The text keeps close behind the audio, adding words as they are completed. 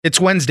It's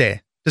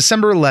Wednesday,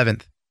 December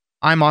 11th.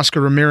 I'm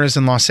Oscar Ramirez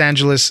in Los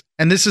Angeles,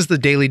 and this is the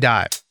Daily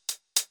Dive.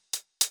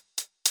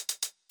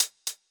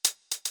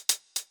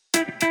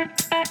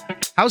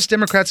 House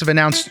Democrats have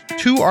announced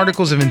 2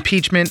 articles of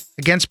impeachment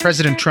against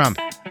President Trump,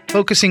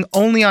 focusing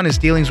only on his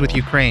dealings with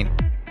Ukraine.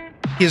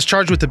 He is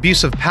charged with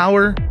abuse of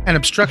power and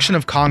obstruction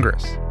of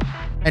Congress.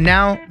 And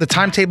now, the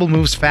timetable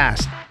moves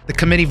fast. The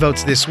committee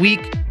votes this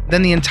week,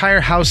 then the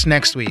entire House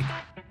next week.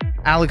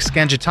 Alex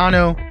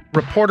Gangitano,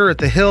 reporter at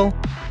The Hill,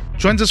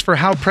 joins us for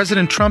how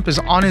President Trump is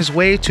on his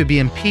way to be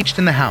impeached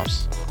in the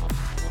House.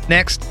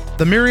 Next,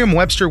 the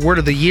Merriam-Webster word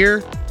of the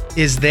year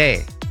is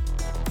they.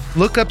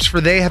 Lookups for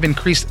they have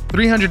increased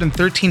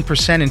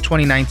 313% in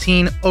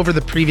 2019 over the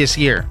previous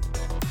year.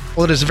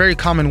 While it is a very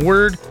common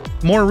word,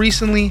 more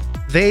recently,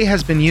 they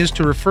has been used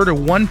to refer to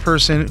one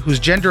person whose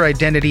gender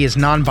identity is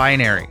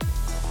non-binary.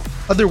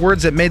 Other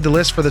words that made the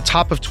list for the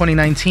top of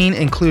 2019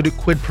 include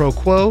quid pro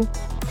quo,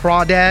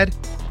 crawdad,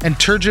 and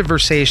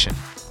tergiversation.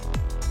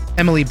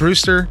 Emily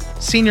Brewster,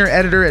 senior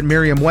editor at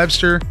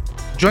Merriam-Webster,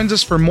 joins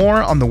us for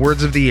more on the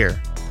words of the year.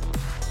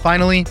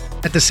 Finally,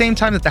 at the same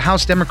time that the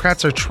House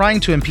Democrats are trying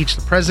to impeach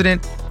the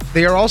president,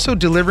 they are also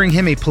delivering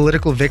him a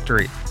political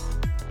victory.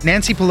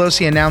 Nancy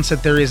Pelosi announced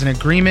that there is an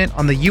agreement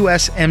on the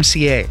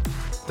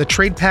USMCA, the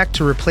trade pact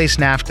to replace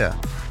NAFTA.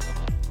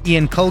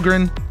 Ian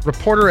Kullgren,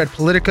 reporter at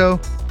Politico,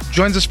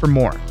 joins us for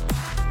more.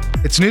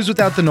 It's news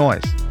without the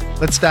noise.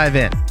 Let's dive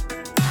in.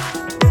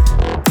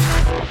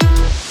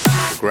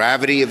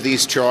 Gravity of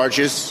these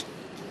charges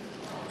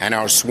and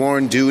our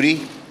sworn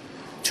duty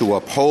to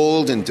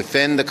uphold and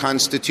defend the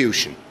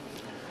Constitution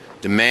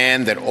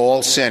demand that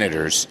all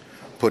senators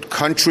put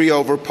country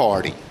over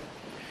party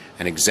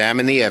and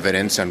examine the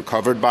evidence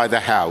uncovered by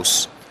the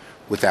House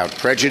without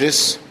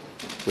prejudice,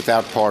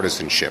 without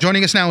partisanship.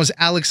 Joining us now is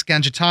Alex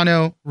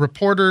Gangitano,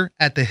 reporter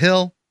at The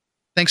Hill.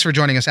 Thanks for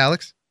joining us,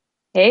 Alex.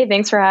 Hey,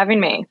 thanks for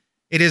having me.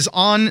 It is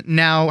on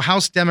now.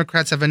 House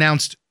Democrats have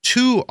announced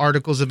 2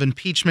 articles of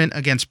impeachment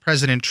against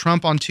President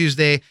Trump on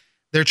Tuesday.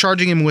 They're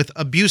charging him with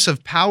abuse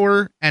of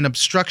power and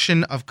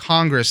obstruction of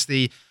Congress.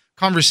 The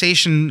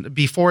conversation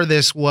before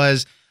this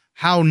was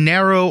how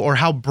narrow or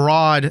how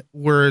broad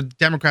were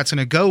Democrats going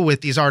to go with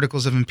these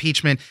articles of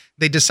impeachment.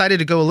 They decided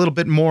to go a little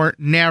bit more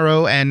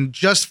narrow and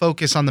just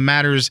focus on the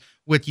matters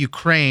with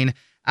Ukraine.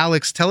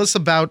 Alex, tell us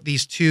about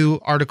these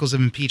 2 articles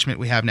of impeachment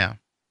we have now.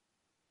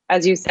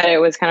 As you said, it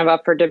was kind of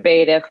up for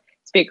debate if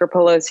Speaker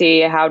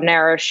Pelosi, how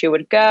narrow she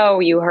would go.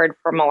 You heard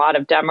from a lot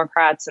of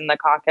Democrats in the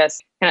caucus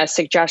kind of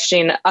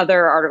suggesting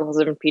other articles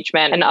of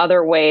impeachment and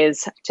other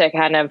ways to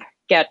kind of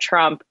get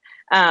Trump.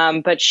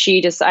 But she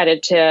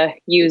decided to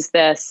use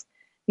this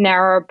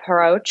narrow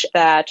approach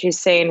that she's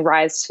saying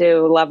rise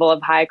to level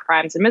of high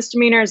crimes and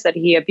misdemeanors, that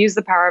he abused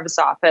the power of his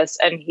office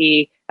and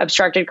he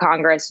obstructed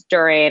Congress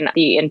during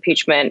the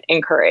impeachment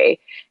inquiry.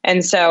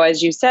 And so,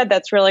 as you said,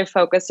 that's really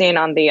focusing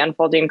on the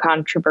unfolding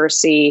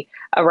controversy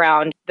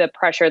around the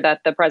pressure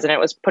that the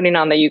president was putting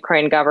on the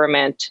Ukraine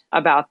government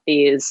about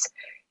these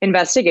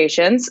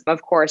investigations.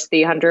 Of course,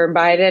 the Hunter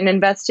Biden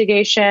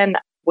investigation,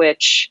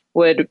 which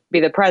would be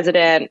the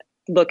president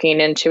looking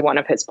into one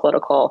of his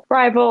political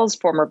rivals,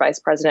 former Vice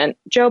President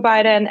Joe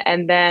Biden.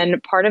 And then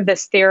part of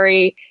this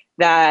theory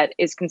that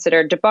is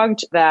considered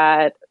debunked,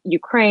 that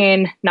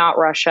Ukraine, not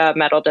Russia,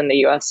 meddled in the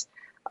U.S.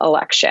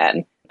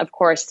 election. Of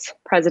course,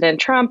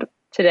 President Trump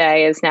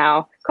today is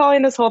now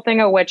calling this whole thing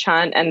a witch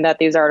hunt and that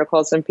these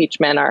articles of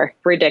impeachment are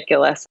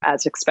ridiculous,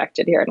 as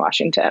expected here in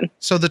Washington.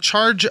 So the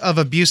charge of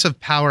abuse of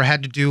power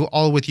had to do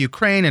all with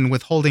Ukraine and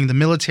withholding the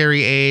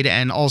military aid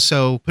and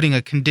also putting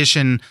a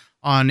condition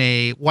on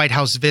a White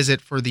House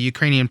visit for the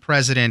Ukrainian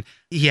president.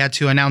 He had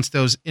to announce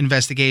those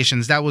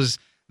investigations. That was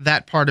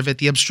that part of it.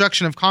 The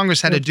obstruction of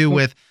Congress had to do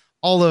with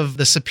all of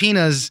the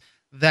subpoenas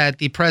that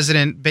the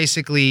president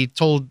basically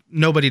told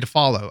nobody to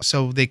follow.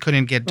 So they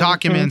couldn't get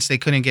documents, they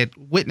couldn't get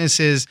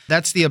witnesses.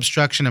 That's the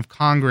obstruction of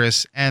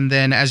Congress. And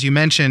then, as you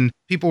mentioned,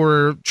 people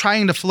were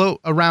trying to float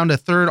around a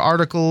 3rd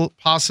article,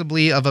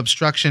 possibly of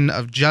obstruction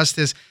of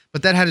justice,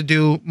 but that had to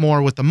do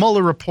more with the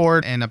Mueller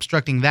report and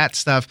obstructing that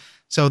stuff.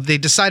 So they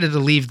decided to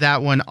leave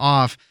that one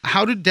off.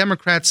 How do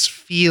Democrats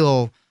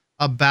feel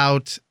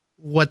about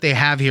what they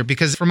have here?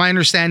 Because from my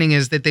understanding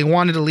is that they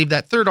wanted to leave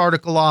that 3rd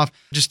article off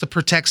just to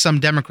protect some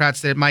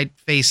Democrats that might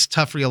face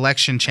tough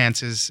re-election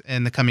chances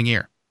in the coming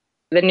year.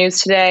 The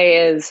news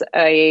today is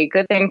a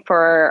good thing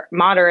for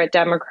moderate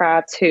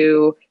Democrats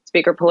who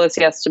Speaker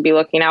Pelosi has to be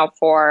looking out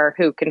for,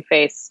 who can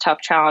face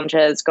tough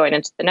challenges going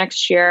into the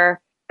next year,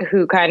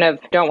 who kind of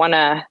don't want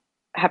to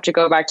have to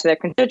go back to their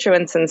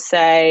constituents and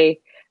say,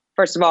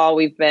 first of all,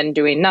 we've been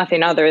doing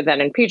nothing other than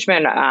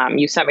impeachment.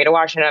 You sent me to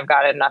Washington, I've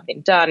gotten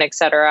nothing done, et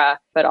cetera.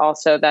 But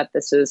also that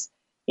this is,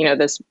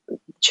 this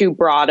too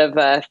broad of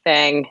a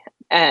thing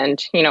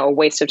and, a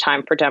waste of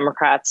time for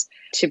Democrats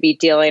to be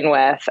dealing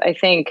with. I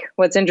think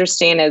what's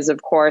interesting is,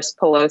 of course,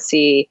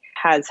 Pelosi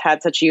has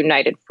had such a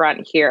united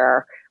front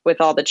here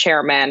with all the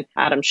chairmen,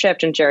 Adam Schiff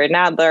and Jerry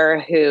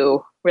Nadler,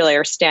 who really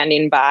are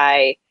standing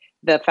by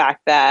the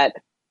fact that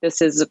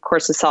This is, of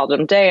course, a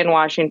seldom day in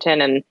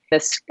Washington, and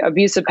this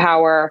abuse of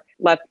power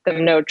left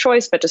them no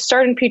choice but to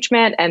start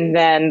impeachment. And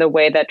then the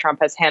way that Trump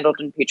has handled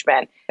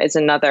impeachment is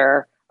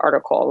another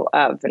article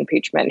of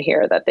impeachment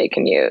here that they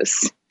can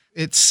use.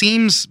 It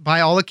seems,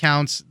 by all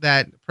accounts,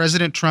 that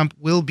President Trump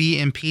will be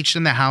impeached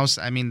in the House.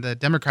 I mean, the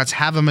Democrats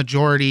have a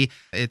majority.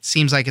 It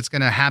seems like it's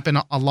going to happen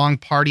along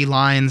party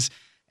lines.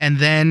 And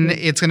then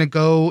it's going to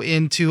go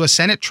into a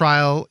Senate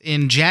trial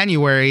in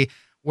January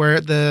where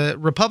the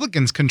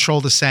Republicans control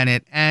the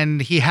Senate.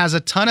 And he has a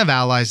ton of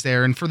allies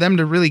there. And for them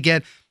to really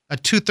get a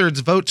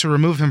 2/3 vote to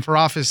remove him for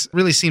office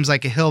really seems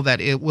like a hill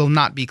that it will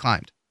not be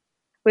climbed.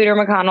 Leader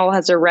McConnell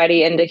has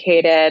already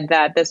indicated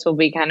that this will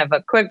be kind of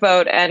a quick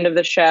vote, end of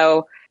the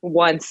show,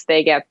 once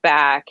they get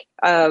back.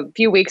 A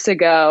few weeks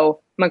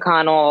ago,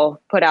 McConnell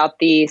put out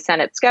the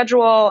Senate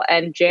schedule,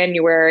 and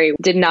January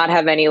did not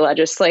have any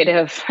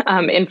legislative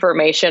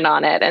information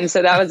on it. And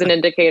so that was an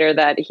indicator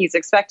that he's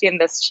expecting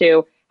this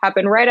to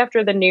happen right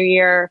after the new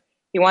year.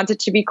 He wants it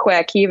to be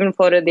quick. He even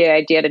floated the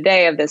idea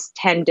today of this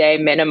 10-day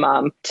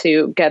minimum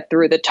to get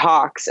through the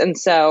talks. And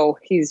so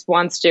he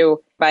wants to,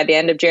 by the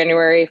end of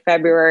January,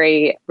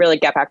 February, really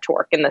get back to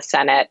work in the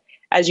Senate.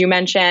 As you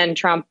mentioned,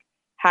 Trump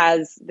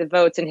has the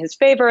votes in his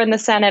favor in the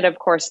Senate. Of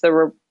course, the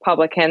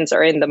Republicans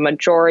are in the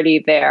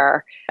majority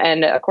there.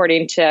 And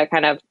according to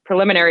kind of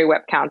preliminary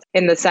whip counts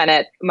in the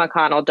Senate,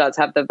 McConnell does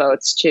have the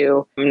votes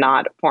to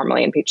not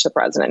formally impeach the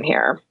president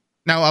here.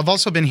 Now, I've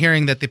also been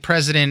hearing that the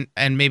president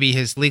and maybe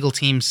his legal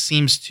team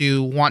seems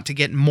to want to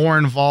get more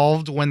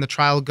involved when the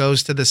trial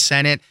goes to the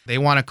Senate. They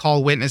want to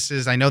call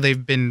witnesses. I know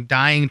they've been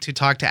dying to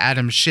talk to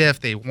Adam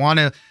Schiff. They want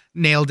to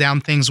nail down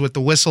things with the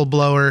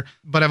whistleblower.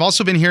 But I've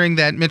also been hearing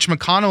that Mitch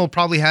McConnell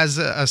probably has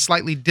a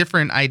slightly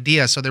different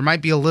idea. So there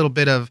might be a little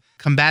bit of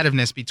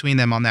combativeness between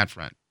them on that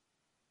front.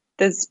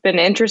 There's been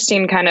an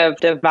interesting kind of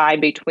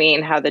divide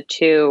between how the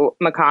two,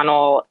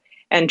 McConnell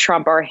and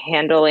Trump, are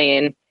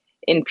handling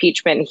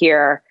impeachment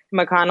here.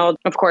 McConnell,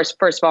 of course,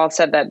 first of all,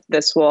 said that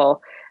this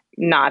will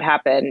not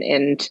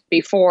happen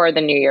before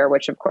the new year,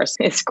 which, of course,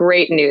 is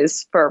great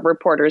news for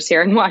reporters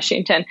here in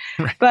Washington.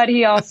 Right. But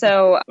he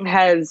also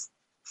has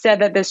said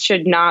that this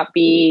should not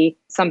be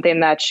something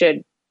that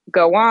should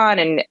go on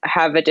and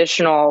have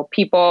additional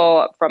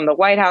people from the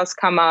White House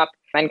come up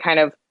and kind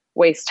of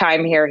waste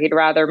time here. He'd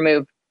rather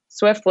move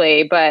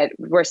swiftly. But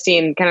we're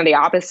seeing kind of the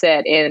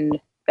opposite in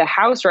the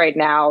House right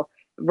now.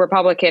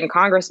 Republican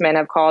congressmen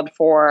have called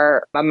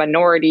for a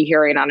minority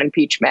hearing on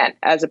impeachment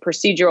as a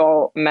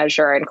procedural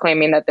measure and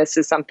claiming that this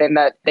is something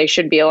that they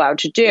should be allowed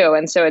to do.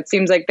 And so it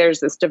seems like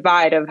there's this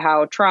divide of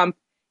how Trump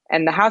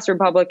and the House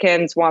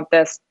Republicans want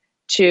this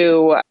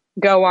to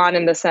go on,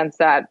 in the sense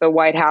that the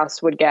White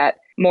House would get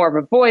more of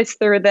a voice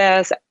through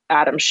this.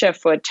 Adam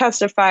Schiff would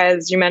testify,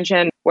 as you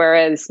mentioned,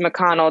 whereas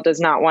McConnell does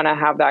not want to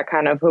have that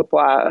kind of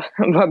hoopla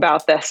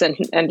about this.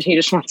 And he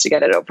just wants to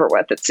get it over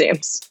with, it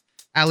seems.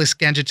 Alice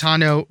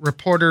Gangitano,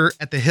 reporter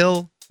at The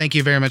Hill, thank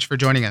you very much for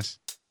joining us.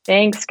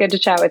 Thanks. Good to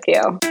chat with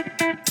you.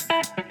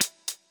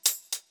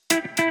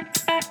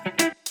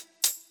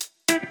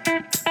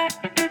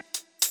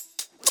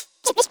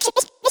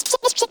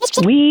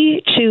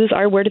 We choose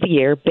our word of the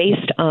year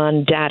based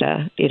on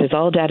data. It is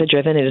all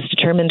data-driven. It is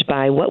determined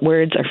by what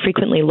words are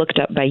frequently looked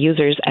up by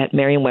users at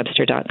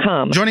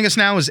Merriam-Webster.com. Joining us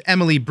now is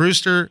Emily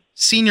Brewster,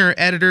 senior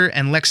editor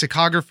and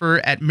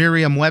lexicographer at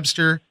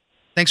Merriam-Webster.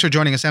 Thanks for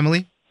joining us,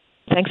 Emily.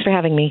 Thanks for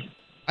having me.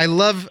 I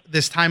love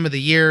this time of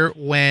the year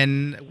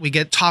when we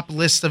get top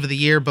lists of the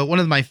year, but one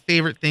of my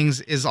favorite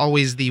things is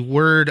always the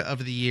word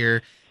of the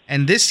year.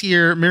 And this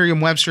year,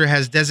 Merriam-Webster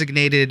has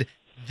designated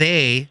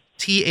they,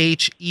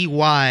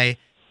 They,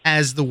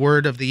 as the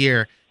word of the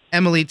year.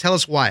 Emily, tell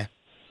us why.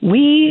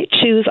 We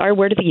choose our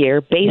word of the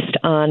year based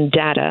on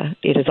data.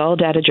 It is all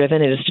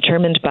data-driven. It is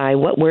determined by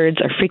what words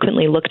are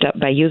frequently looked up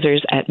by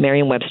users at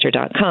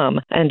Merriam-Webster.com.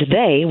 And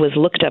they was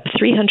looked up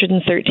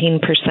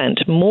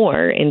 313%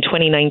 more in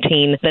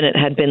 2019 than it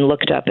had been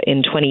looked up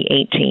in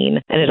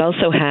 2018. And it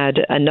also had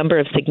a number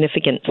of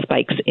significant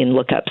spikes in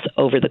lookups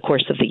over the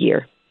course of the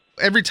year.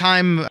 Every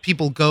time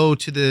people go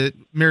to the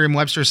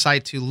Merriam-Webster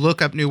site to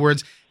look up new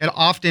words, it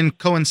often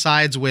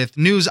coincides with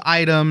news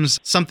items,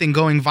 something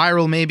going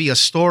viral, maybe a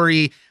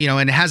story,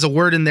 and it has a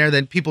word in there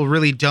that people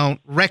really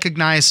don't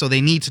recognize, so they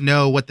need to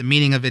know what the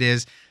meaning of it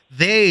is.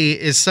 They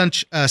is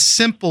such a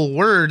simple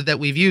word that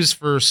we've used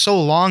for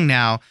so long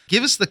now.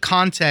 Give us the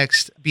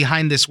context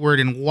behind this word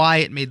and why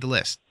it made the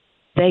list.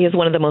 They is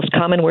one of the most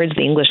common words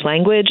in the English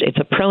language. It's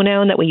a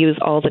pronoun that we use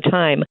all the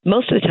time.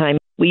 Most of the time,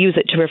 we use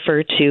it to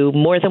refer to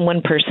more than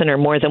one person or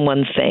more than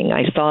one thing.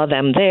 I saw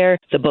them there.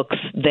 The books,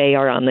 they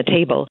are on the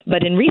table.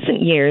 But in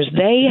recent years,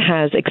 they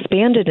has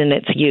expanded in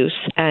its use.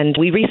 And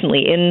we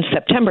recently, in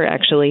September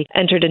actually,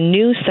 entered a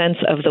new sense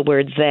of the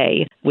word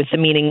they, with the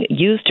meaning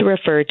used to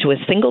refer to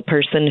a single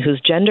person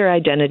whose gender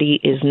identity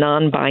is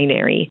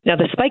non-binary. Now,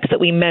 the spikes that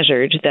we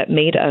measured that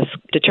made us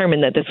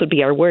determine that this would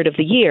be our word of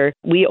the year,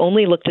 we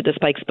only looked at the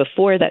spikes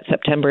before that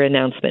September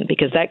announcement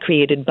because that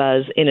created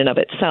buzz in and of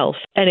itself.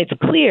 And it's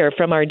clear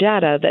from our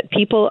data that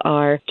people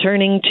are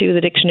turning to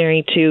the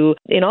dictionary to,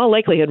 in all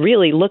likelihood,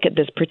 really look at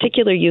this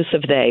particular use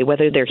of they,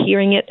 whether they're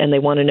hearing it and they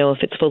want to know if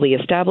it's fully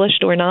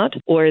established or not,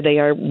 or they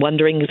are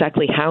wondering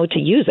exactly how to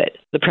use it.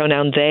 The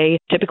pronoun they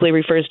typically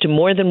refers to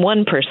more than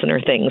one person or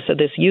thing. So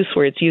this use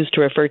where it's used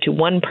to refer to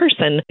one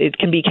person, it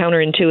can be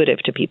counterintuitive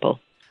to people.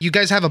 You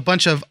guys have a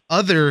bunch of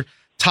other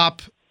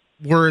top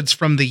words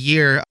from the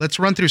year. Let's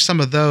run through some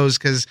of those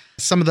because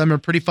some of them are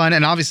pretty fun.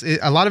 And obviously,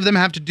 a lot of them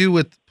have to do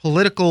with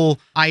political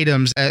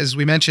items. As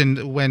we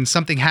mentioned, when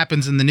something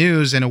happens in the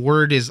news and a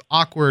word is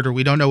awkward or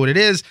we don't know what it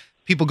is,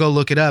 people go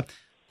look it up.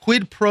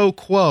 Quid pro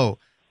quo.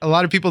 A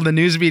lot of people in the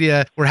news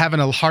media were having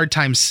a hard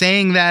time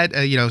saying that.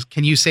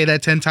 Can you say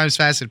that 10 times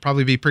fast? It'd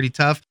probably be pretty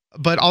tough.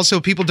 But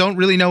also, people don't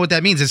really know what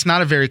that means. It's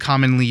not a very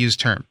commonly used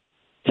term.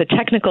 It's a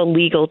technical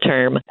legal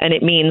term, and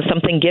it means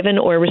something given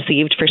or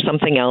received for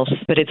something else,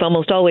 but it's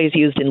almost always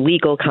used in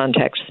legal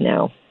contexts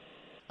now.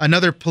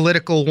 Another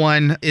political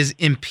one is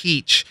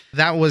impeach.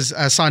 That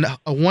saw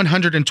a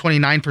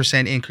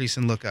 129% increase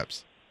in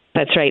lookups.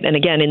 That's right. And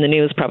again, in the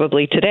news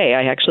probably today,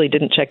 I actually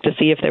didn't check to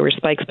see if there were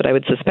spikes, but I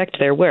would suspect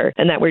there were.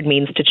 And that word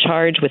means to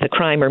charge with a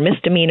crime or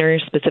misdemeanor,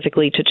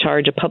 specifically to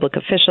charge a public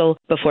official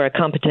before a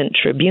competent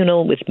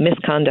tribunal with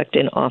misconduct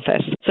in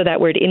office. So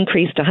that word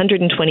increased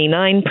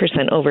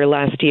 129% over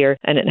last year,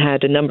 and it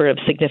had a number of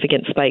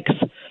significant spikes.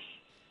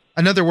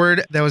 Another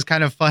word that was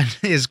kind of fun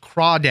is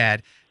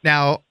crawdad.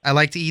 Now, I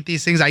like to eat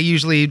these things. I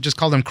usually just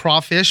call them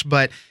crawfish,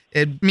 but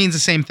it means the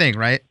same thing,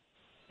 right?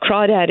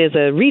 Crawdad is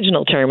a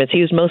regional term. It's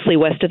used mostly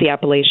west of the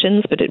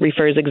Appalachians, but it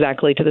refers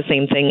exactly to the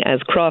same thing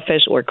as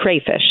crawfish or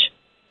crayfish.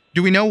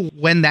 Do we know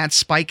when that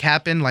spike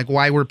happened? Like,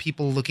 why were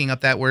people looking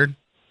up that word?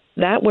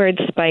 That word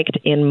spiked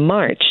in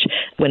March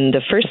when the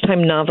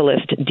first-time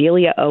novelist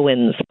Delia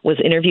Owens was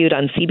interviewed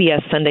on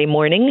CBS Sunday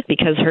Morning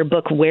because her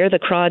book Where the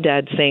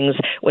Crawdad Sings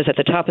was at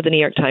the top of the New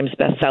York Times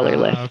bestseller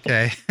list.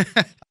 Okay.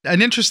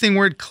 An interesting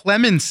word,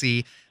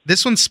 clemency.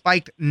 This one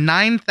spiked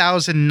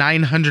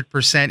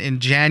 9,900% in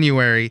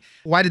January.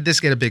 Why did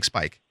this get a big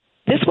spike?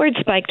 This word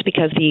spiked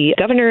because the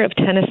governor of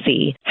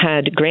Tennessee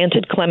had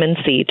granted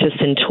clemency to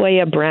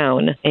Cyntoia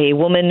Brown, a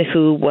woman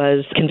who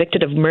was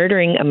convicted of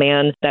murdering a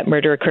man. That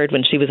murder occurred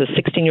when she was a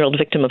 16-year-old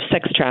victim of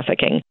sex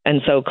trafficking.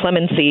 And so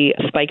clemency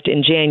spiked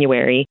in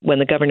January when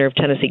the governor of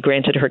Tennessee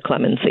granted her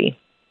clemency.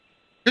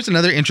 Here's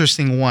another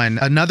interesting one.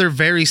 Another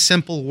very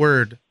simple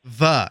word,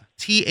 the,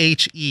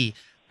 T-H-E.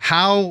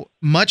 How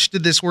much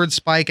did this word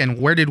spike and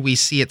where did we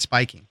see it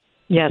spiking?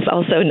 Yes,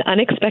 also an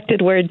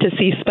unexpected word to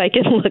see spike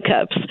in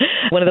lookups.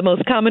 One of the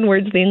most common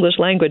words in the English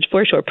language,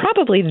 for sure,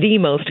 probably the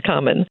most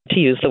common to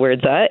use the word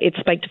the. It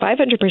spiked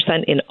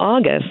 500% in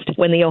August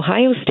when the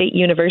Ohio State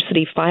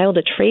University filed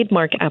a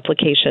trademark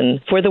application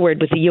for the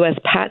word with the U.S.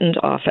 Patent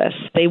Office.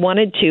 They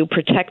wanted to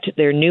protect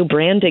their new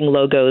branding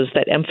logos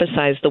that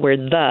emphasize the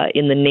word the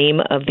in the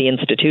name of the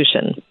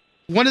institution.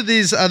 One of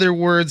these other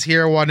words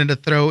here I wanted to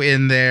throw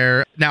in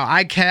there. Now,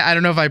 I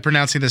don't know if I'm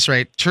pronouncing this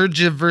right.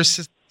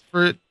 Tergiversation?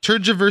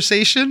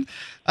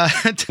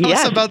 Tell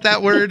us about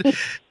that word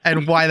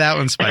and why that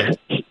one spiked.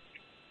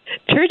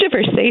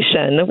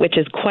 Tergiversation, which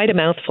is quite a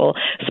mouthful,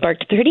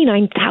 sparked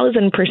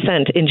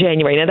 39,000% in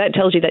January. Now, that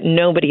tells you that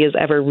nobody is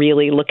ever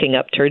really looking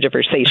up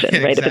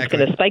tergiversation, right? Exactly. If it's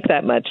going to spike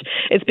that much,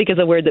 it's because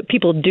a word that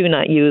people do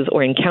not use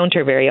or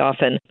encounter very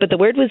often. But the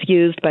word was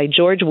used by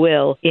George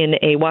Will in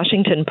a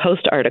Washington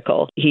Post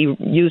article. He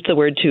used the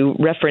word to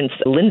reference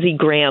Lindsey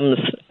Graham's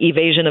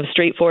evasion of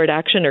straightforward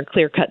action or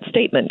clear-cut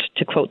statement,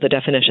 to quote the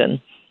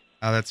definition.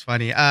 Oh, that's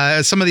funny.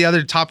 Some of the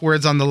other top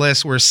words on the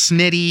list were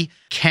snitty,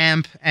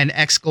 camp, and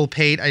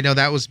exculpate. I know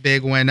that was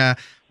big when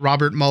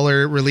Robert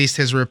Mueller released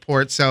his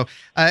report. So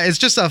it's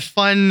just a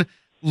fun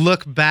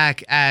look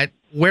back at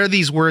where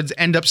these words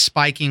end up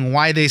spiking,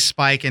 why they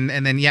spike, and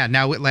then,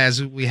 now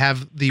as we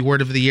have the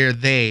word of the year,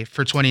 they,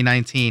 for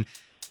 2019.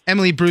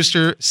 Emily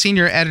Brewster,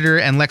 senior editor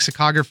and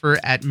lexicographer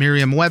at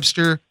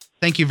Merriam-Webster.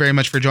 Thank you very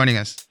much for joining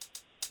us.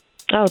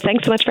 Oh,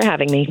 thanks so much for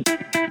having me.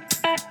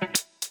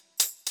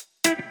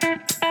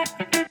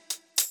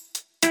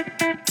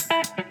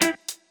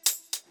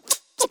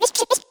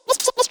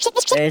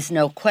 There is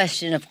no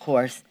question, of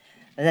course,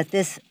 that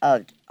this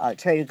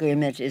trade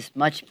agreement is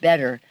much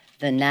better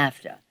than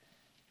NAFTA.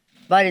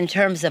 But in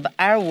terms of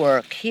our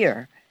work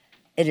here,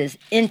 it is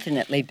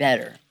infinitely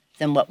better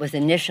than what was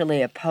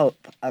initially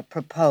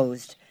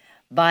proposed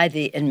by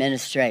the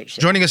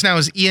administration. Joining us now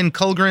is Ian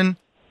Kullgren,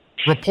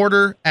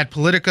 reporter at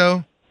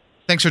Politico.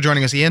 Thanks for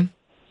joining us, Ian.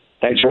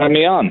 Thanks for having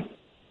me on.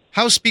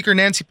 House Speaker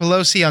Nancy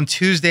Pelosi on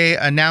Tuesday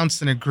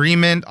announced an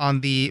agreement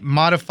on the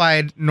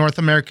modified North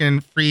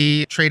American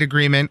Free Trade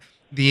Agreement,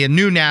 the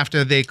new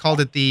NAFTA. They called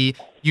it the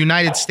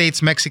United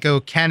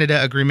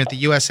States-Mexico-Canada Agreement,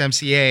 the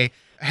USMCA,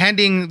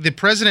 handing the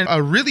president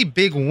a really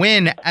big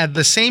win at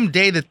the same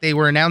day that they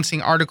were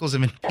announcing articles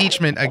of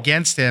impeachment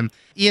against him.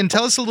 Ian,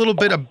 tell us a little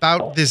bit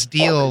about this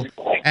deal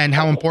and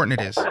how important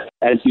it is.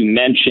 As you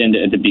mentioned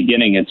at the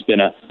beginning, it's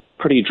been a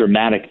pretty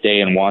dramatic day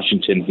in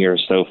Washington here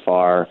so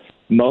far.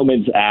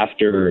 Moments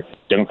after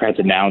Democrats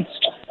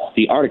announced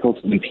the articles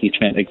of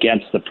impeachment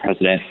against the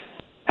president,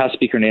 House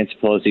Speaker Nancy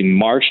Pelosi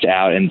marched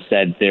out and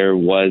said there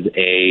was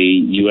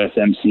a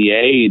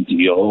USMCA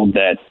deal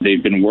that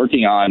they've been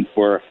working on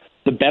for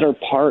the better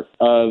part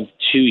of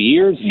 2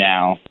 years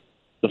now.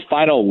 The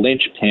final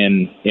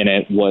linchpin in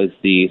it was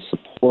the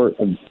support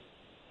of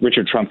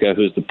Richard Trumka,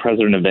 who's the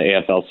president of the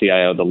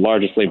AFL-CIO, the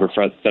largest labor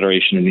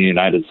federation in the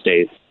United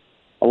States.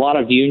 A lot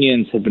of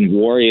unions have been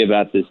worried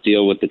about this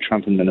deal with the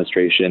Trump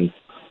administration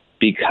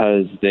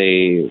because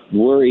they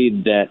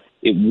worried that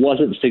it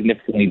wasn't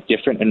significantly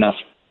different enough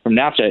from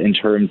NAFTA in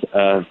terms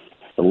of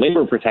the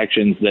labor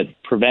protections that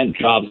prevent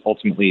jobs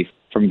ultimately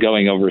from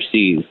going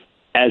overseas.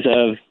 As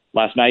of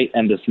last night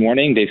and this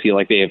morning, they feel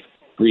like they have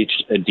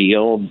reached a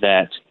deal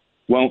that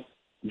won't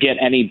get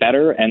any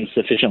better and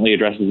sufficiently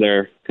addresses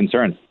their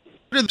concerns.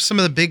 What are some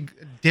of the big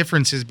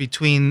differences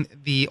between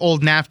the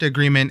old NAFTA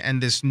agreement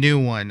and this new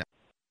one?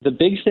 The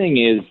big thing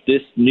is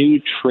this new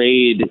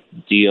trade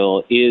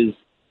deal is,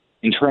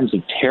 in terms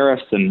of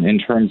tariffs and in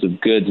terms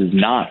of goods, is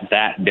not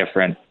that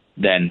different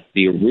than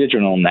the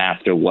original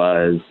NAFTA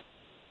was.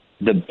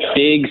 The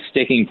big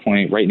sticking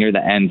point right near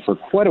the end for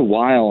quite a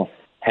while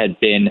had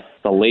been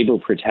the labor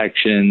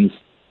protections.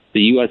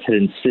 The U.S. had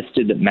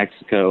insisted that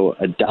Mexico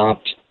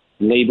adopt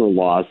labor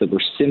laws that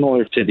were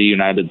similar to the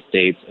United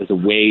States as a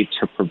way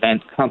to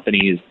prevent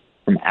companies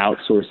from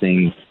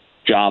outsourcing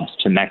jobs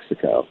to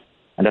Mexico.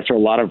 And after a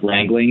lot of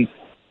wrangling,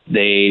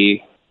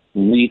 they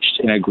reached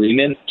an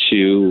agreement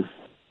to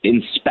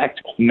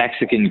inspect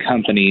Mexican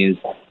companies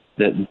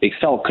that they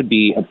felt could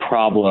be a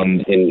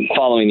problem in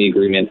following the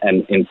agreement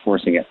and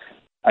enforcing it.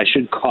 I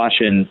should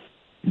caution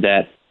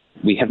that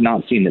we have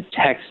not seen the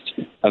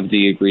text of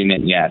the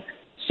agreement yet.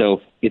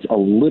 So it's a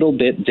little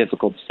bit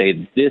difficult to say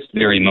at this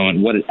very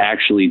moment what it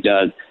actually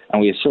does.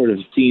 And we have sort of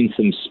seen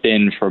some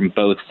spin from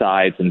both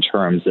sides in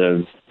terms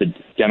of the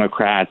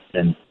Democrats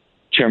and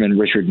Chairman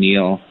Richard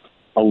Neal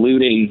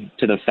alluding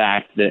to the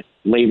fact that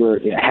labor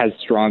has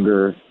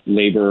stronger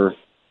labor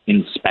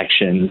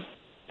inspections.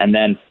 And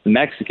then the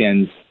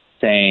Mexicans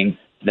saying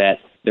that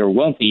there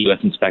won't be U.S.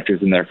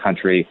 inspectors in their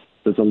country.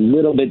 So it's a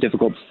little bit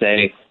difficult to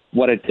say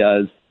what it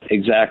does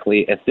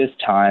exactly at this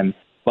time.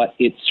 But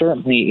it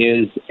certainly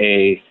is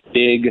a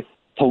big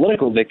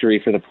political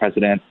victory for the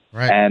president.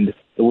 Right. And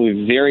it will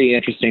be very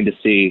interesting to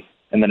see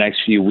in the next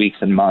few weeks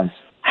and months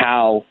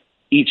how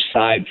each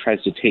side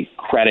tries to take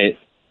credit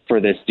for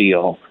this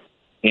deal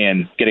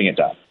in getting it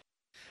done.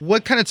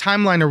 What kind of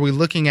timeline are we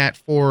looking at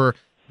for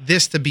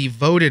this to be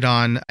voted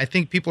on? I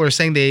think people are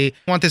saying they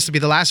want this to be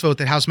the last vote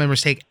that House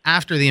members take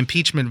after the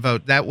impeachment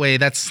vote. That way,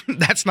 that's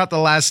not the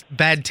last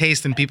bad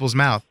taste in people's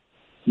mouth.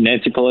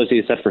 Nancy Pelosi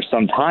has said for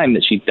some time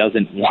that she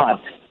doesn't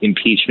want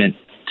impeachment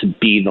to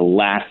be the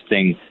last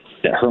thing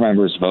that her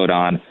members vote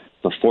on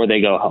before they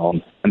go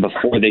home and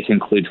before they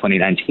conclude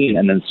 2019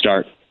 and then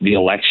start the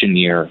election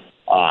year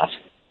off.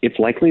 It's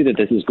likely that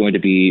this is going to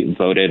be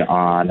voted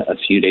on a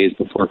few days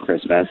before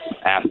Christmas,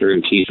 after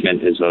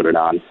impeachment is voted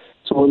on.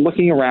 So we're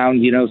looking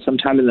around,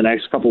 sometime in the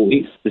next couple of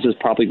weeks, this is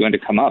probably going to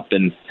come up.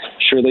 And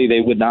surely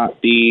they would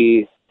not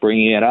be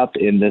bringing it up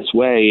in this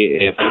way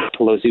if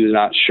Pelosi was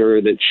not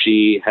sure that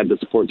she had the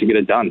support to get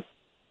it done.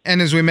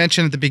 And as we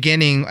mentioned at the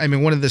beginning,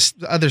 one of the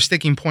other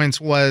sticking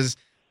points was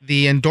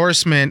the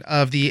endorsement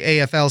of the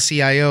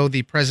AFL-CIO,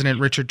 the President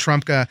Richard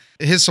Trumka.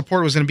 His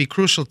support was going to be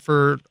crucial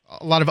for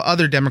a lot of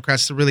other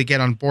Democrats to really get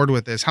on board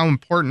with this. How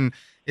important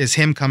is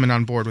him coming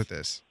on board with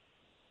this?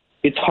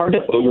 It's hard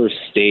to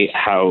overstate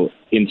how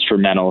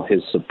instrumental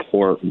his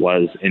support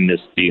was in this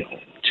deal.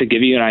 To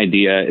give you an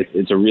idea,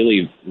 it's a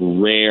really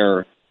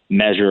rare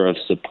measure of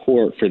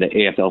support for the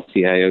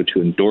AFL-CIO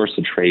to endorse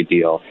a trade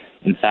deal.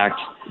 In fact,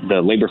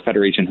 the Labor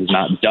Federation has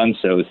not done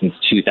so since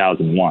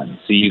 2001.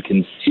 So you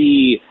can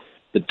see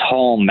the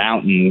tall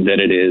mountain that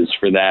it is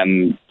for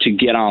them to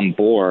get on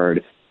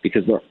board,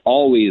 because they're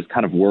always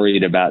kind of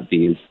worried about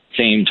these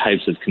same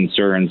types of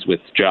concerns with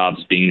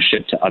jobs being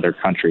shipped to other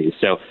countries.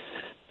 So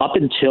up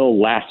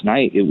until last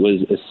night, it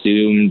was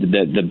assumed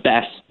that the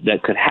best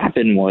that could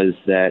happen was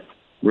that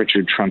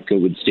Richard Trumka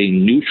would stay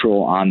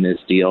neutral on this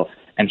deal.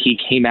 And he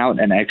came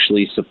out and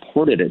actually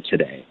supported it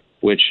today,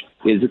 which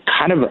is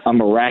kind of a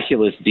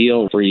miraculous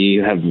deal where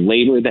you have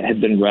labor that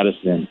had been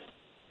reticent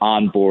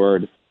on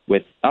board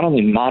with not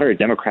only moderate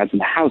Democrats in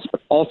the House, but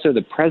also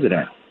the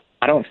president.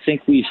 I don't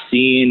think we've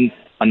seen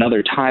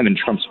another time in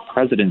Trump's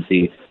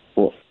presidency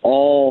where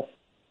all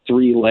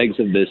three legs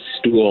of this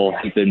stool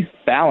have been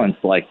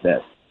balanced like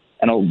this.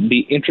 And it'll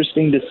be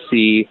interesting to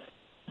see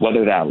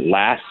whether that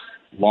lasts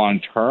long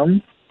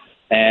term.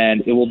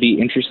 And it will be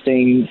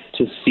interesting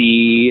to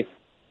see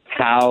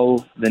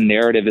how the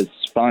narrative is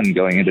spun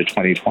going into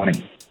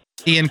 2020.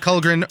 Ian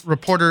Kullgren,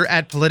 reporter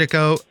at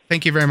Politico,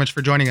 thank you very much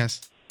for joining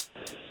us.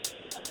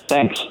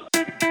 Thanks.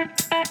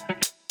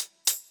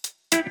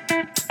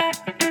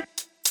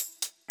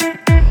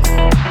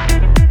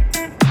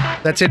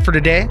 That's it for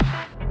today.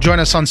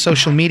 Join us on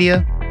social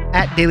media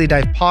at Daily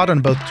Dive Pod on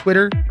both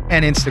Twitter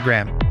and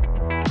Instagram.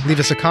 Leave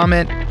us a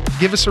comment,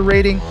 give us a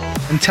rating,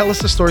 and tell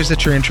us the stories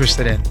that you're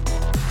interested in.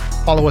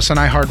 Follow us on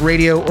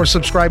iHeartRadio or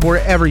subscribe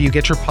wherever you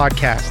get your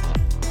podcast.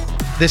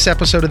 This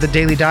episode of The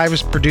Daily Dive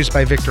was produced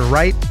by Victor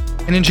Wright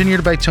and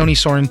engineered by Tony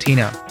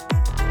Sorrentino.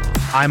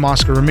 I'm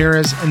Oscar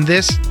Ramirez, and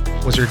this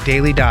was your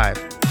Daily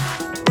Dive.